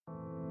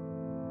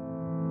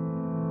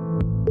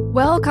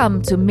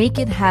Welcome to Make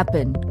It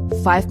Happen.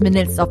 5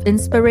 minutes of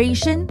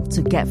inspiration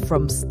to get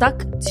from stuck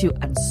to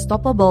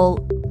unstoppable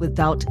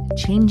without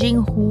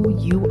changing who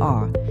you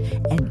are,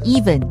 and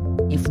even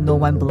if no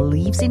one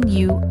believes in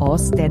you or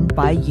stand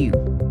by you.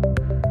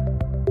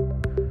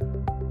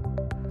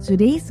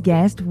 Today's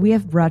guest, we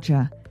have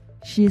Bracha.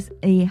 She's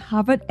a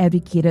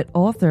Harvard-educated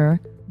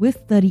author with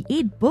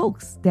 38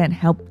 books that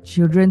help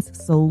children's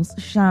souls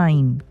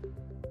shine.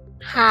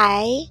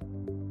 Hi,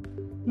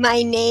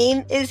 my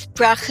name is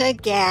Bracha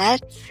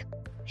Gatz,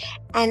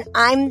 and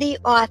I'm the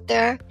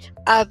author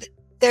of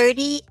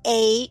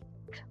 38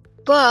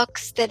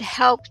 books that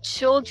help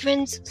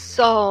children's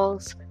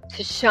souls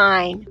to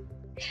shine.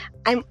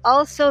 I'm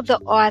also the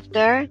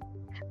author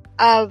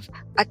of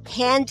a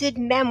candid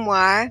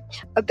memoir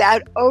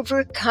about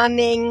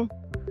overcoming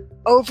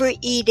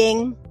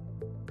overeating,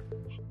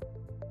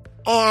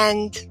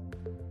 and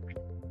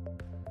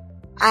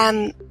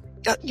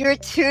you're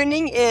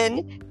tuning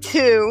in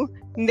to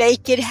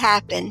Make It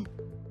Happen.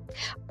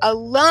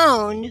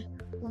 Alone,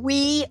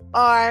 we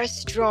are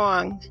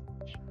strong.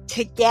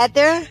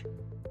 Together,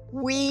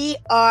 we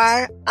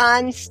are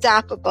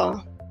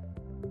unstoppable.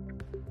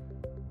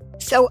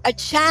 So a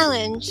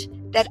challenge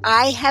that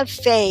I have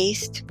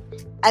faced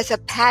as a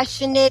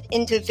passionate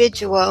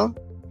individual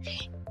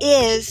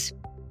is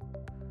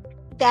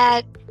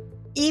that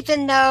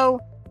even though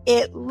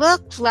it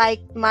looked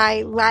like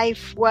my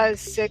life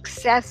was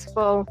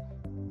successful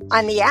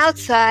on the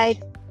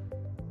outside,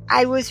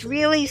 I was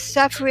really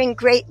suffering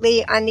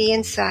greatly on the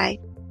inside.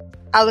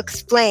 I'll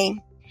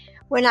explain.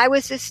 When I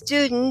was a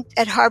student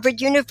at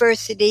Harvard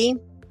University,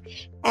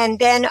 and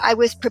then I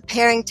was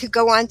preparing to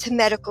go on to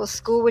medical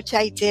school, which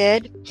I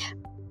did,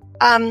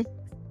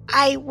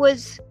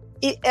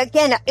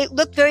 it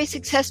looked very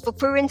successful.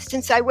 For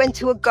instance, I went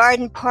to a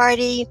garden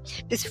party,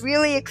 this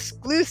really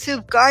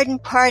exclusive garden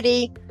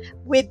party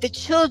with the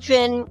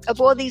children of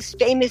all these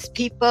famous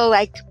people,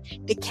 like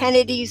the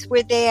Kennedys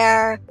were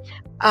there.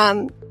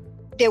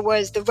 There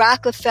was the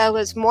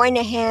Rockefellers,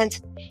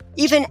 Moynihans,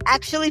 even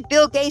actually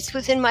Bill Gates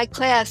was in my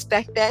class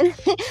back then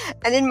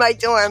and in my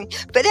dorm.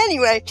 But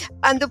anyway,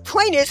 the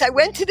point is I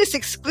went to this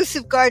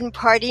exclusive garden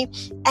party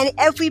and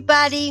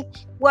everybody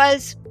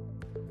was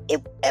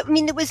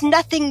there was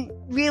nothing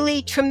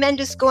really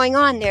tremendous going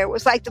on there. It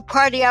was like the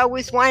party I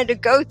always wanted to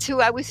go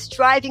to. I was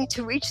striving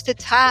to reach the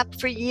top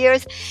for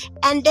years.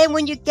 And then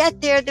when you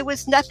get there, there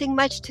was nothing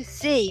much to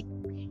see.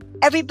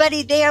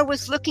 Everybody there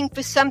was looking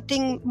for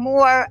something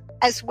more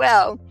as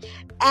well.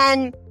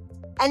 And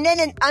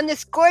then on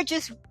this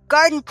gorgeous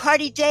garden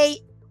party day,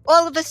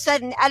 all of a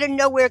sudden, out of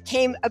nowhere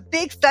came a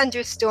big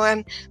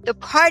thunderstorm. The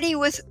party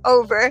was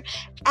over,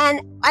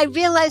 and I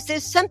realized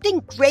there's something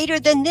greater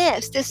than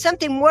this. There's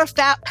something more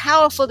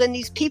powerful than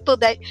these people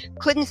that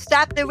couldn't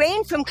stop the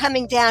rain from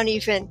coming down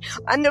even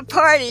on the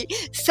party.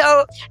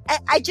 So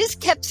I just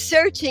kept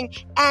searching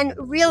and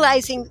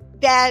realizing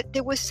that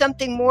there was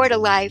something more to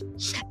life.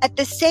 At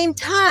the same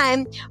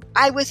time,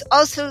 I was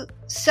also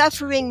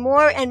suffering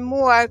more and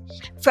more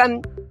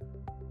from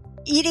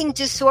eating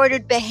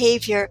disordered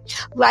behavior,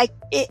 like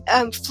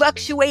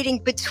fluctuating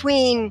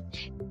between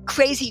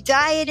crazy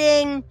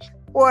dieting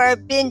or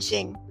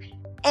binging.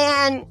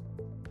 And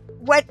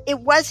it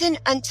wasn't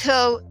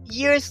until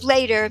years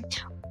later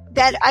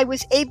that I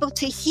was able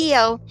to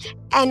heal.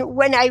 And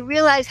when I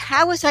realized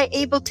how was I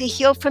able to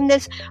heal from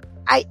this,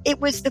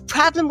 the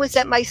problem was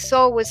that my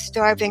soul was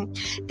starving.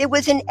 There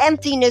was an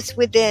emptiness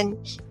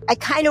within. I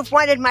kind of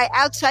wanted my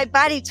outside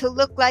body to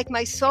look like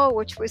my soul,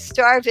 which was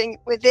starving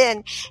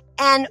within.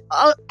 And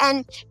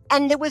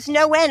there was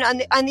no end.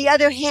 On the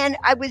other hand,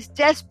 I was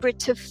desperate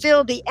to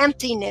fill the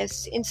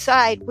emptiness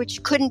inside,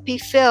 which couldn't be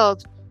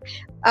filled.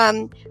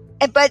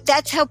 But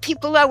that's how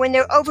people are when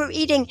they're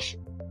overeating.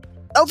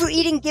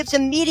 Overeating gives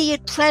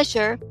immediate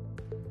pleasure,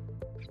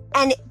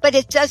 but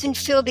it doesn't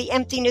fill the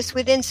emptiness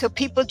within. So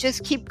people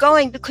just keep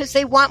going because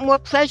they want more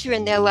pleasure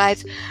in their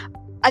lives.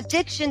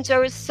 Addictions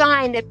are a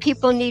sign that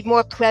people need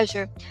more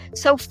pleasure.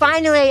 So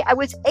finally, I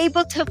was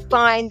able to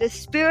find the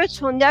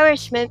spiritual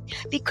nourishment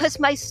because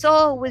my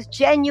soul was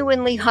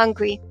genuinely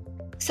hungry.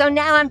 So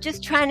now I'm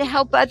just trying to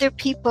help other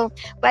people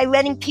by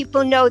letting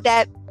people know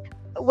that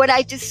what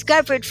I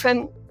discovered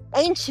from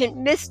ancient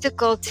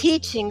mystical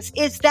teachings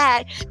is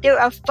that there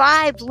are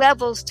 5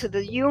 levels to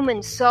the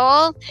human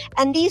soul,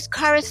 and these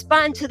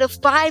correspond to the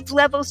 5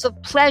 levels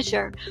of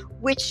pleasure,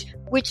 which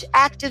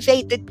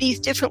activate these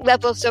different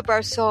levels of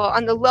our soul.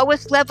 On the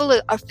lowest level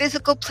are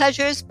physical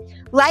pleasures,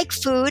 like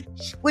food,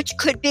 which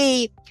could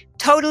be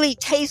totally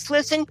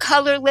tasteless and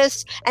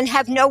colorless and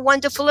have no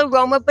wonderful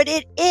aroma, but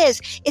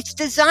it's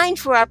designed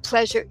for our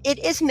pleasure. It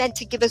is meant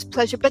to give us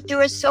pleasure, but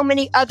there are so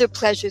many other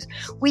pleasures.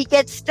 We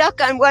get stuck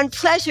on one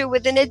pleasure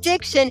with an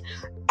addiction,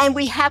 and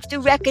we have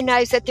to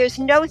recognize that there's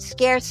no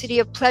scarcity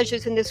of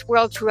pleasures in this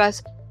world for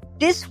us.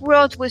 this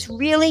world was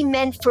really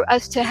meant for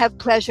us to have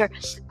pleasure.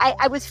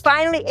 I was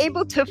finally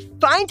able to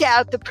find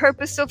out the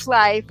purpose of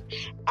life.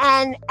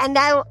 And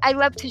now I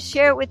love to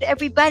share it with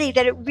everybody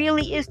that it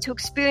really is to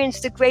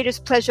experience the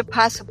greatest pleasure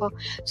possible.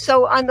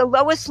 So on the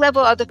lowest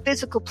level are the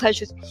physical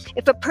pleasures.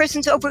 If a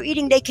person's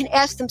overeating, they can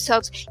ask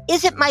themselves,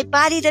 is it my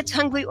body that's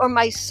hungry or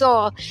my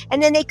soul?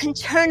 And then they can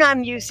turn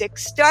on music,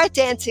 start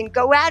dancing,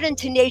 go out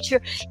into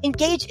nature,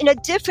 engage in a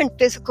different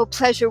physical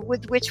pleasure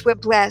with which we're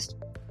blessed.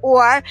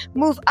 Or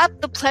move up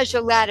the pleasure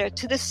ladder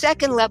to the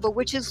second level,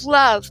 which is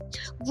love.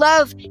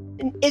 Love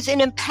is an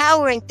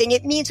empowering thing.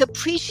 It means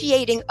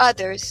appreciating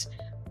others,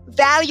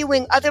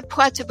 valuing other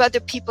parts of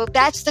other people.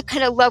 That's the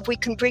kind of love we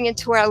can bring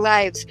into our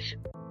lives.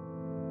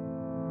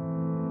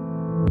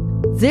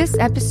 This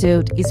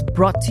episode is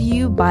brought to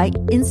you by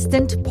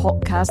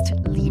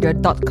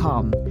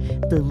InstantPodcastLeader.com,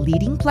 the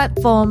leading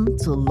platform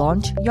to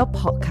launch your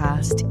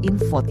podcast in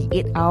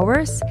 48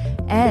 hours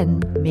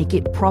and make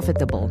it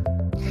profitable.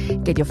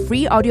 Get your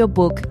free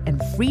audiobook and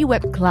free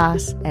web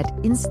class at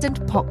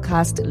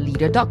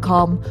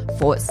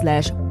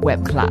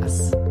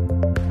InstantPodcastLeader.com/webclass.